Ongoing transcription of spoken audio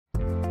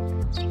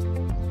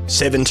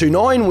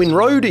729 Winn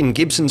Road in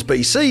Gibsons,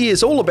 BC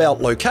is all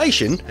about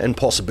location and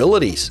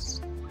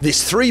possibilities.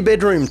 This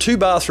 3-bedroom,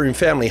 2-bathroom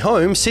family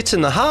home sits in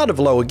the heart of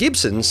Lower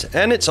Gibsons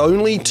and it's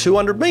only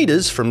 200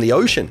 metres from the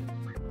ocean.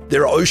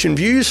 There are ocean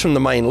views from the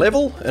main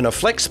level and a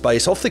flex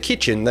space off the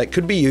kitchen that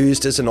could be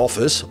used as an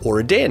office or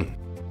a den.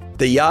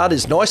 The yard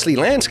is nicely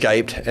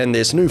landscaped and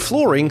there's new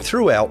flooring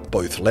throughout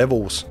both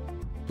levels.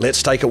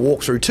 Let's take a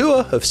walkthrough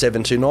tour of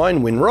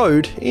 729 Winn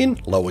Road in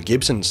Lower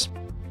Gibsons.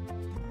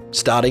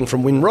 Starting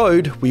from Winn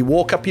Road, we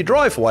walk up your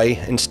driveway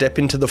and step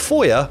into the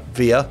foyer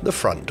via the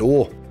front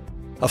door.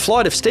 A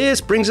flight of stairs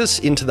brings us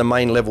into the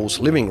main level's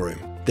living room.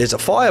 There's a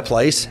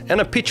fireplace and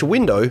a picture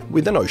window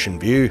with an ocean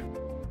view.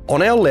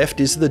 On our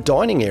left is the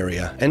dining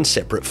area and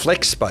separate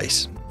flex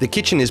space. The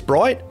kitchen is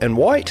bright and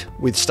white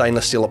with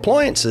stainless steel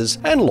appliances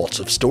and lots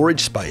of storage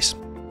space.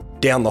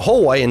 Down the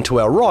hallway and to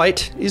our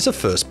right is a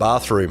first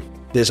bathroom.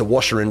 There's a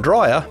washer and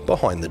dryer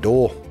behind the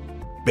door.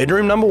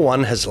 Bedroom number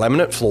 1 has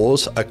laminate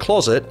floors, a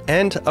closet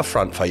and a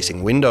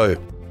front-facing window.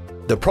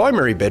 The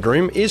primary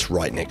bedroom is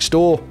right next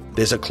door.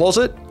 There's a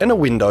closet and a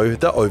window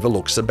that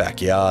overlooks the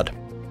backyard.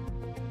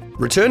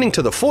 Returning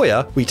to the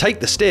foyer, we take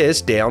the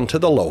stairs down to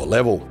the lower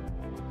level.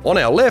 On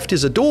our left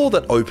is a door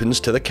that opens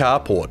to the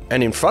carport,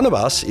 and in front of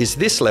us is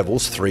this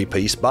level's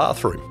 3-piece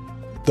bathroom.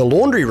 The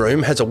laundry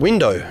room has a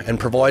window and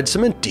provides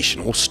some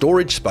additional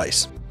storage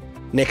space.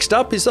 Next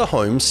up is the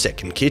home's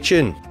second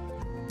kitchen.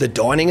 The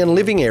dining and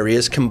living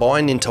areas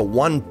combine into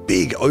one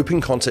big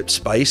open concept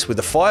space with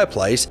a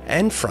fireplace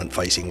and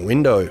front-facing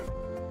window.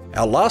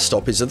 Our last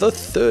stop is at the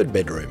third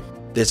bedroom.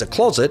 There's a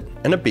closet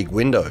and a big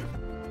window.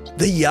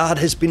 The yard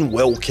has been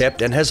well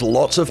kept and has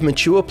lots of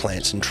mature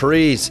plants and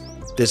trees.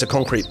 There's a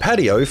concrete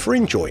patio for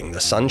enjoying the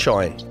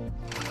sunshine.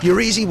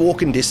 Your easy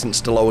walking distance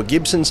to Lower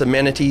Gibsons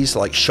amenities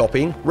like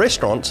shopping,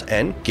 restaurants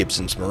and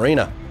Gibsons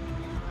Marina.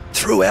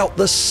 Throughout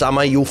the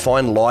summer you'll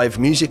find live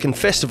music and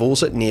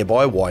festivals at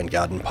nearby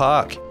Winegarden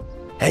Park.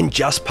 And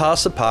just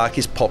past the park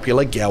is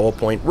popular Gower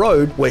Point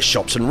Road where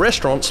shops and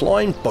restaurants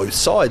line both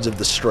sides of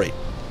the street.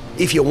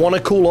 If you want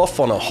to cool off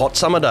on a hot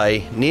summer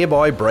day,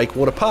 nearby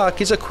Breakwater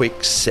Park is a quick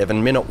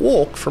 7-minute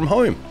walk from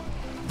home.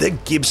 The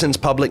Gibsons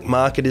Public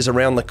Market is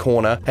around the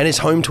corner and is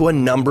home to a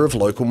number of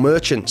local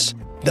merchants.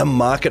 The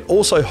market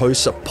also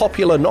hosts a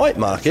popular night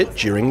market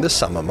during the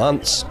summer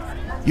months.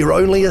 You're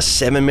only a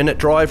 7-minute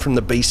drive from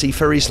the BC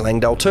Ferries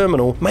Langdale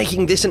Terminal,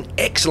 making this an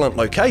excellent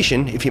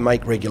location if you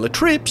make regular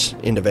trips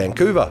into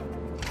Vancouver.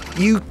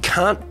 You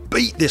can't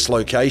beat this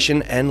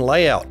location and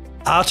layout.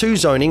 R2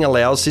 zoning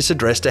allows this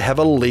address to have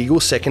a legal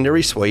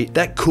secondary suite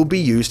that could be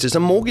used as a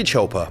mortgage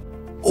helper.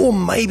 Or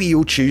maybe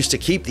you'll choose to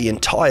keep the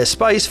entire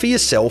space for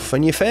yourself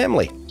and your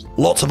family.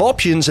 Lots of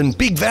options and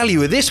big value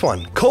with this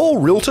one. Call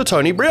Realtor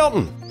Tony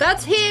Browton.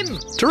 That's him!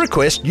 To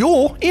request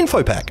your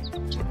info pack.